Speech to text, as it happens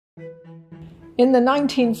In the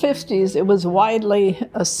 1950s, it was widely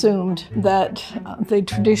assumed that the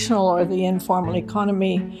traditional or the informal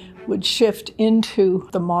economy would shift into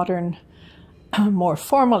the modern, more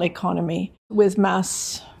formal economy with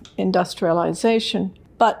mass industrialization.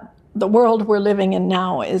 But the world we're living in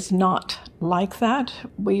now is not like that.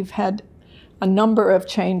 We've had a number of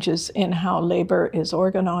changes in how labor is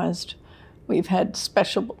organized. We've had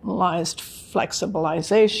specialized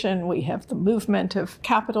flexibilization. We have the movement of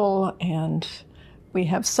capital, and we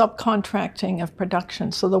have subcontracting of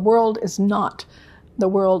production. So the world is not the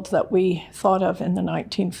world that we thought of in the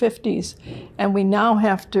 1950s. And we now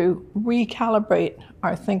have to recalibrate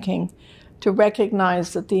our thinking to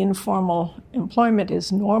recognize that the informal employment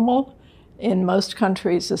is normal in most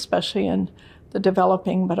countries, especially in the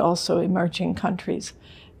developing but also emerging countries,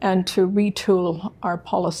 and to retool our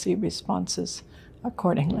policy responses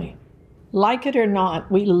accordingly. Like it or not,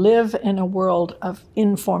 we live in a world of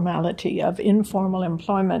informality, of informal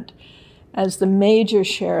employment as the major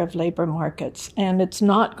share of labor markets. And it's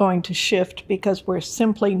not going to shift because we're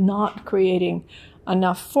simply not creating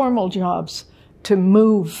enough formal jobs to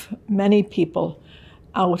move many people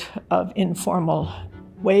out of informal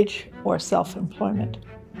wage or self-employment.